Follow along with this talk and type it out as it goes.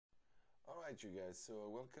Alright, you guys, so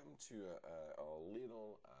welcome to a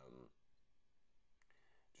little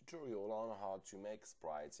tutorial on how to make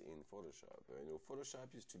sprites in Photoshop.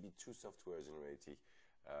 Photoshop used to be two softwares in reality.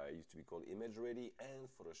 It used to be called Image Ready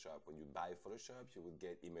and Photoshop. When you buy Photoshop, you would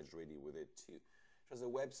get Image Ready with it too. It was a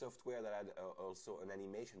web software that had also an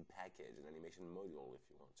animation package, an animation module if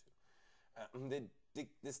you want to.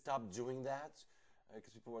 They stopped doing that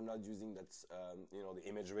because people were not using that, the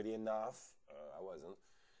Image Ready enough. I wasn't.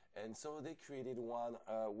 And so they created one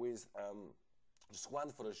with just one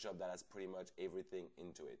Photoshop that has pretty much everything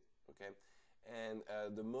into it, okay? And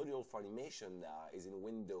the module for animation now is in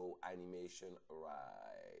Window Animation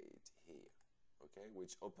right here, okay?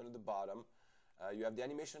 Which open at the bottom. You have the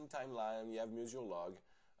animation timeline, you have Musial Log.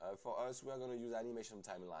 For us, we are going to use animation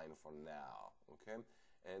timeline for now, okay?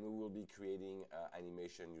 And we will be creating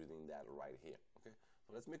animation using that right here, okay?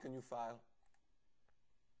 So let's make a new file.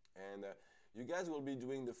 And you guys will be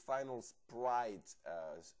doing the final sprite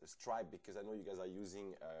stripe because I know you guys are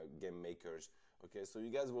using game makers. Okay, so you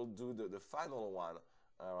guys will do the final one,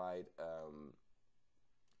 all right,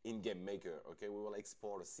 in Game Maker. Okay, we will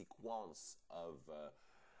export a sequence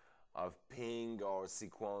of ping or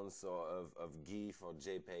sequence or of GIF or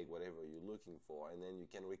JPEG, whatever you're looking for, and then you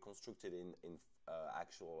can reconstruct it in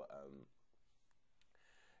actual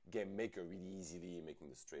Game Maker really easily, making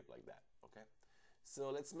the strip like that. Okay.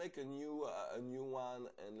 So let's make a new one,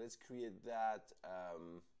 and let's create that.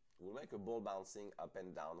 We'll make a ball bouncing up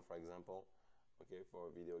and down, for example, okay, for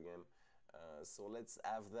a video game. So let's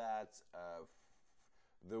have that.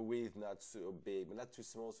 The width not so big, but not too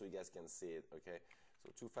small, so you guys can see it. Okay, so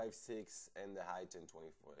 256 and the height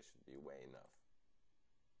 1024. That should be way enough.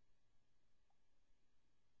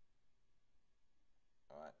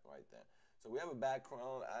 All right, right there. So we have a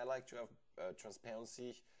background. I like to have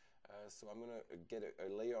transparency. So I'm going to get a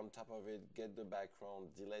layer on top of it, get the background,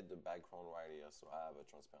 delete the background right here, so I have a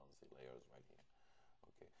transparency layers right here.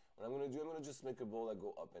 Okay. What I'm going to do, I'm going to just make a ball that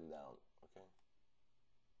go up and down. Okay.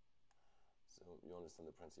 So you understand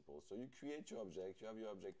the principle. So you create your object, you have your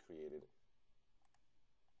object created.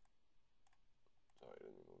 Sorry,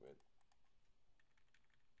 let me move it.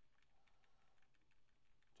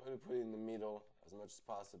 Try to put it in the middle as much as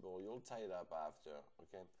possible. You'll tie it up after,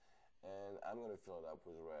 okay? And I'm going to fill it up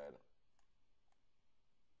with red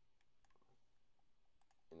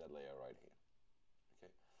in that layer right here. Okay,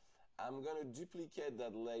 I'm going to duplicate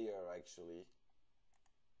that layer actually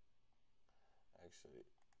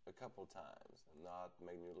a couple times, and not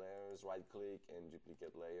make new layers. Right click and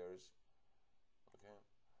duplicate layers. Okay,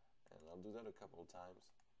 and I'll do that a couple times.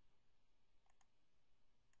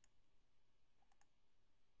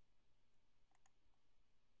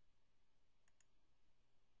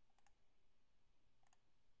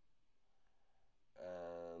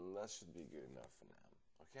 And that should be good enough for now.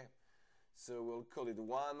 Okay, so we'll call it 1,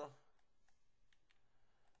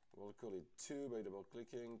 we'll call it 2 by double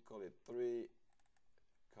clicking, call it 3,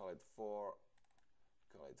 call it 4,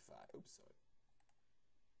 call it 5, oops, sorry,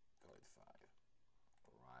 call it 5,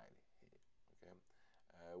 right here. Okay,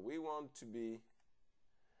 we want to be,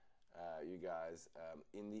 you guys,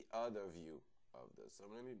 in the other view of this. So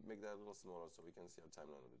let me make that a little smaller so we can see our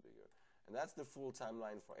timeline a bit bigger. And that's the full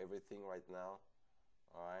timeline for everything right now.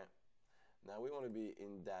 All right. Now we want to be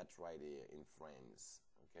in that right here in frames,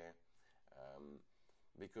 okay?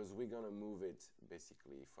 Because we're going to move it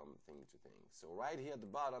basically from thing to thing. So right here at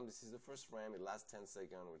the bottom, this is the first frame. It lasts 10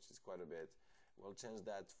 seconds, which is quite a bit. We'll change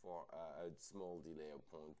that for a small delay of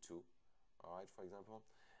 0.2, all right, for example.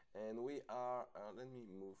 And we are, let me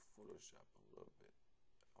move Photoshop a little bit.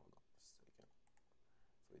 Hold on a second.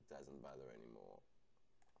 So it doesn't bother anymore.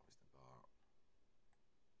 Where's the bar?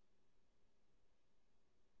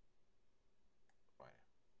 Right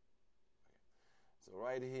here. Okay. So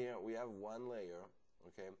right here we have one layer,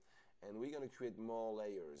 okay, and we're going to create more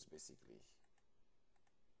layers basically.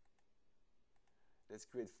 Let's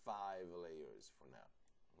create 5 layers for now,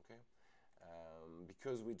 okay?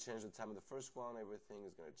 Because we changed the time of the first one, everything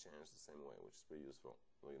is going to change the same way, which is pretty useful.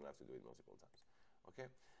 You don't have to do it multiple times, okay?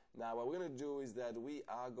 Now what we're going to do is that we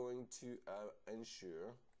are going to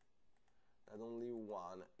ensure that only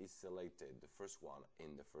one is selected, the first one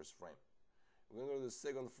in the first frame. We're going to go to the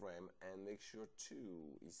second frame and make sure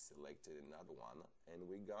 2 is selected and not 1. And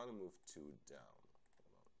we got to move 2 down.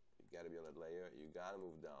 You got to be on that layer. You got to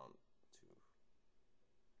move down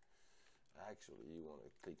 2. Actually, you want to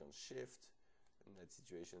click on Shift in that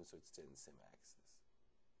situation so it stays in the same axis.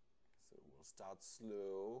 So we'll start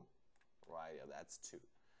slow. Right, yeah, that's 2.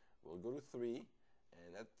 We'll go to 3.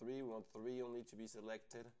 And at 3, we want 3 only to be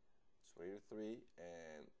selected. So here 3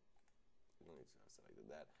 and we don't need to have selected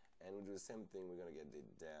that. And we'll do the same thing, we're going to get it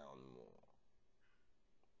down more.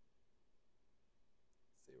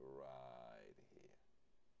 say right here.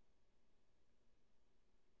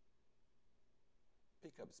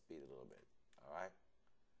 Pick up speed a little bit. All right.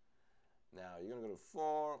 Now you're gonna go to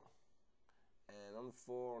 4, and on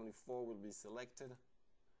 4, only 4 will be selected.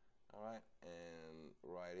 All right, and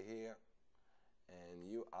right here, and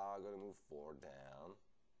you are gonna move 4 down.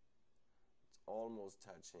 It's almost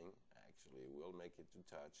touching. Actually, we'll make it to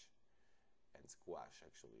touch and squash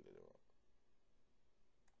actually later on.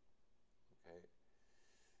 Okay.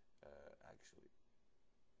 Actually,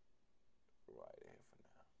 right here for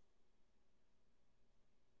now.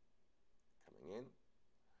 Coming in.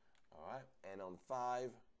 All right, and on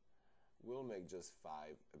 5, we'll make just 5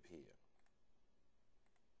 appear.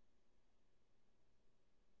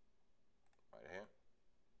 Right here.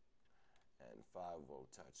 And 5 will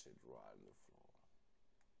touch it right on the floor.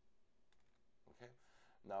 Okay.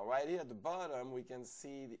 Now right here at the bottom, we can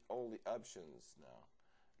see all the options now.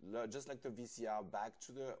 Just like the VCR, back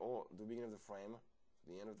to the beginning of the frame,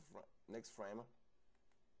 the end of the next frame.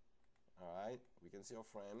 All right, we can see our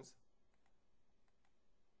frames.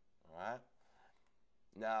 All right.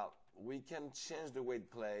 Now we can change the way it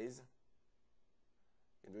plays.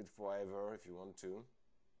 You can do it forever if you want to.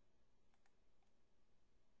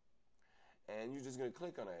 And you're just going to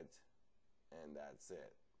click on it, and that's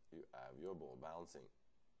it. You have your ball bouncing.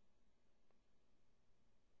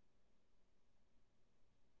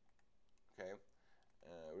 Okay.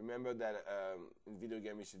 Remember that in video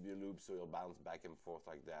game it should be a loop, so it'll bounce back and forth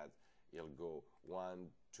like that. It'll go 1,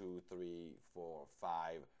 2, 3, 4,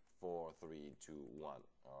 5, 4, 3, 2, 1.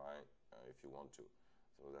 All right, if you want to.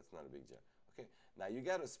 So that's not a big deal. Okay. Now you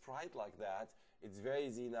got a sprite like that. It's very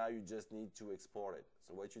easy now. You just need to export it.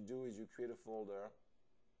 So what you do is you create a folder.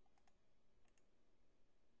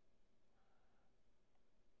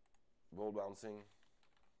 Ball bouncing.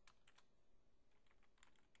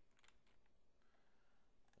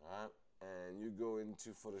 All right, and you go into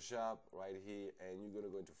Photoshop right here, and you're going to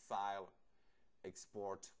go into File,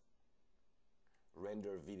 Export,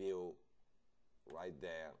 Render Video right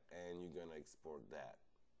there, and you're going to export that.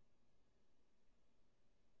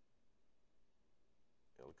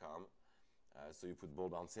 It'll come. So you put ball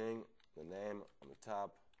bouncing, the name on the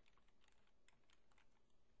top.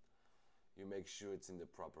 You make sure it's in the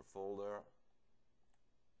proper folder.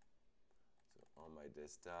 So on my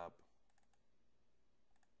desktop.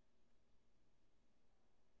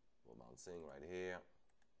 Bouncing right here.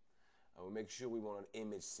 And we make sure we want an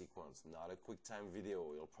image sequence, not a QuickTime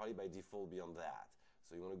video. It'll probably by default be on that.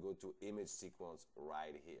 So you want to go to image sequence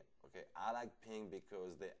right here. Okay, I like pink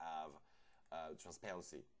because they have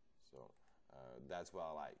transparency. So that's what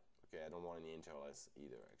I like. Okay, I don't want any interlace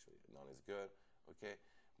either. Actually, none is good. Okay,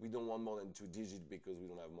 we don't want more than 2 digits because we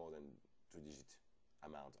don't have more than 2-digit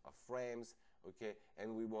amount of frames. Okay,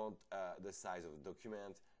 and we want the size of the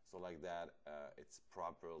document. So like that, it's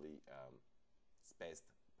properly spaced,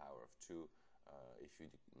 power of 2, if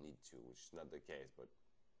you need to, which is not the case, but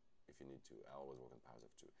if you need to, I always work on powers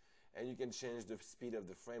of 2. And you can change the speed of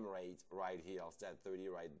the frame rate right here. I'll start 30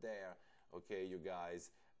 right there. Okay, you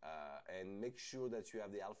guys, and make sure that you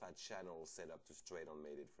have the alpha channel set up to straight on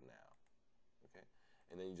made it for now. Okay,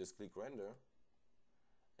 and then you just click render,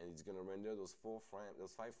 and it's gonna render those 5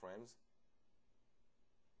 frames.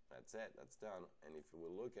 That's it, that's done. And if we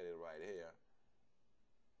look at it right here,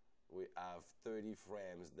 we have 30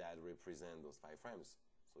 frames that represent those 5 frames.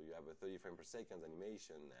 So you have a 30 frame per second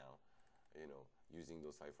animation now, you know, using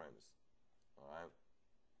those 5 frames. All right.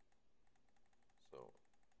 So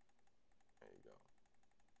there you go.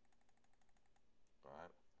 All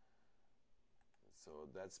right.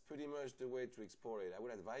 So that's pretty much the way to export it. I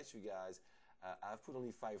would advise you guys, I've put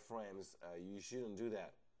only 5 frames. You shouldn't do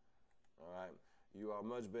that. All right. You are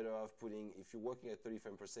much better off putting, if you're working at 30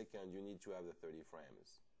 frames per second, you need to have the 30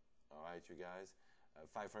 frames. All right, you guys.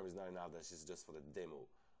 5 frames is not enough. That's just for the demo.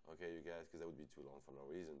 Okay, you guys, because that would be too long for no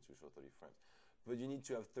reason to show 30 frames. But you need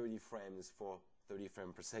to have 30 frames for 30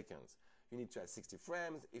 frames per second. You need to have 60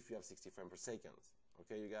 frames if you have 60 frames per second.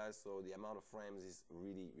 Okay, you guys, so the amount of frames is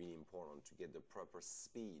really, really important to get the proper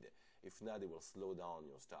speed. If not, it will slow down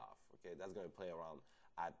your stuff. Okay, that's going to play around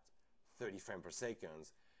at 30 frames per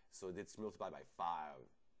second. So that's multiplied by 5,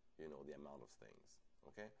 you know, the amount of things,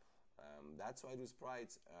 okay? That's why I do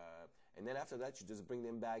sprites. And then after that, you just bring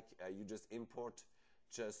them back. You just import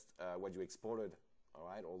just what you exported, all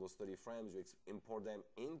right? All those 30 frames, you import them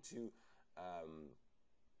into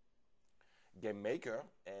Game Maker,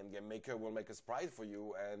 and Game Maker will make a sprite for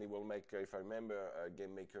you, and it will make, if I remember,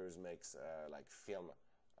 Game Makers makes like film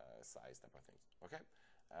size type of things, okay?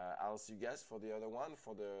 I'll see you guys for the other one,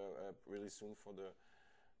 for the really soon for the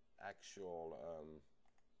actual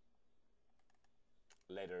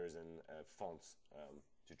letters and fonts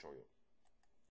tutorial.